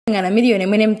ngana miliyoni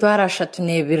mwene mtwara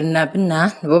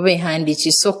 3.24 nibo behandiki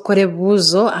isoko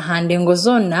rebuzo ahandi ngo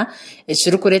zona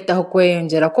ekiri kuretaho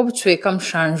kweyongera ko bucweka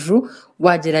mushanju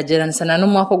wageragerana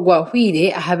n'umwaka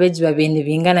gwahwire ahabeji babende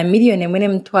bingana miliyoni mwene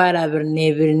mtwara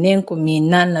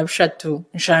 2.83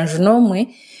 nshanju nomwe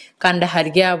kandi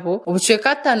haryabo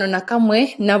ubucweka 5 na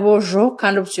kamwe nabojo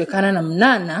kandi ubucweka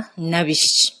 8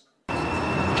 nabishi.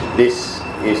 This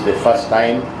is the first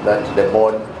time that the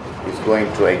board is going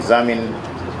to examine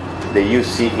the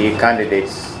UCE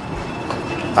candidates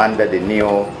under the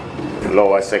new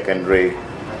lower secondary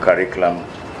curriculum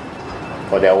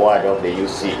for the award of the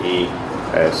UCE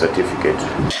certificate.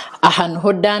 Ahan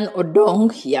Hodan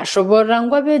Odong yashobora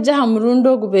ngo abeja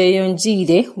hamurundo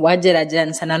gubeyonjire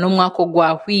wageragerana n'umwaka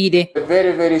gwahwire. A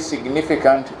very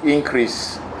significant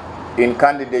increase in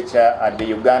candidature at the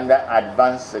Uganda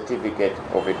Advanced Certificate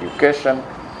of Education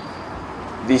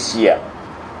this year.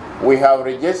 We have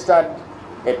registered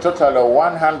a total of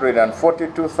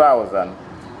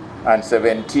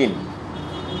 142,017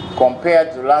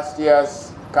 compared to last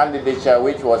year's candidature,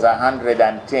 which was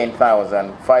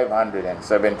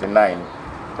 110,579,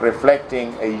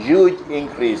 reflecting a huge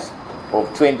increase of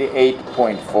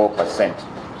 28.4%.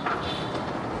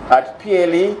 At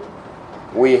PLE,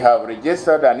 we have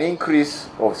registered an increase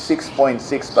of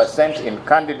 6.6% in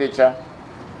candidature,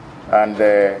 and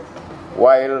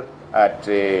while at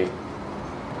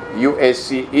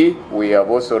USCE, we have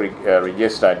also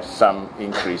registered some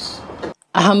increase.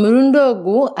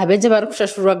 Ahamurundogu abeje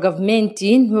barikushashurwa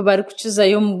governmenti nibo barikucuza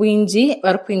yo mbwinji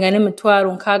barikwingana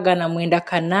emitwaro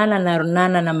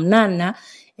 6.88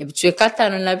 ebichweka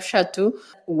 5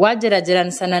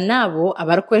 wagerageranisa nabo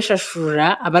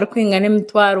abarikweshashura abarikwingana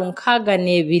emitwaro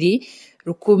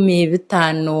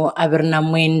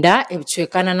 6.259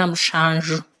 ebichweka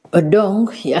 7 Odong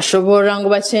yashobora ngo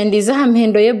bacendiza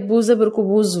hamhendo yebuze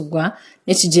burikubuzugwa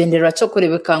n'ekigenderwa cyo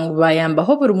kurebeka ngo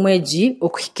bayambaho buri mweji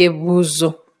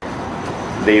okwikebuzo.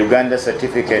 The Uganda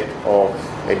Certificate of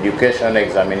Education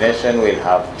examination will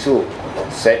have 2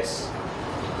 sets: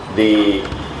 the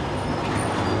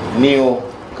new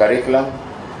curriculum,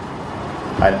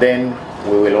 and then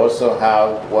we will also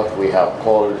have what we have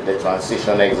called the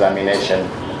transition examination,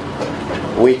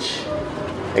 which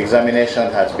examination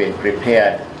has been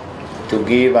prepared to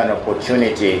give an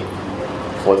opportunity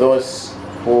for those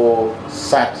who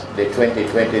sat the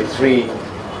 2023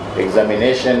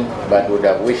 examination but would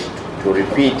have wished to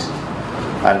repeat,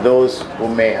 and those who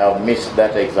may have missed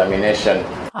that examination.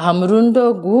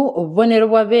 Ahamurundogu ubonero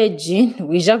bwabeji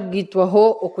wija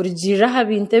kugitwaho okurijira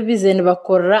habinte bizene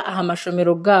bakora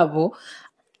ahamashomero gabo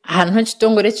ahantu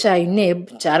h'ikitongore cya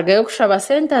Uneb cyargayo kushaba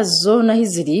center zone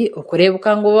hiziri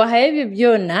okurebuka ngo bahaye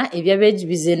byona ibyabeji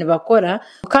bizene bakora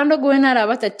kandi gwe ntara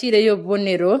batatire yo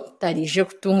bonero tarije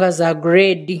kutunga za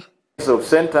grade. Of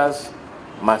centers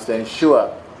must ensure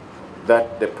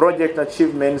that the project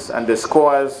achievements and the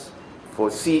scores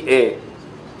for CA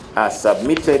are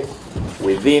submitted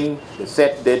within the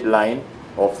set deadline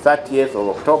of 30th of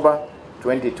October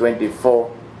 2024,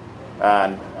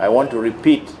 and I want to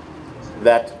repeat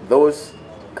that those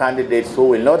candidates who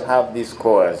will not have these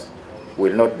scores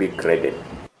will not be graded.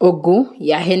 Ogu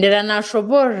yahendera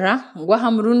nashobora ngo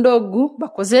hamurundogu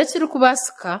bakoze kiri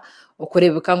kubasika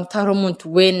okurebuka ngutaro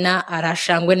muntu wena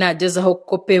arashangwe nagezaho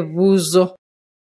kope buzo.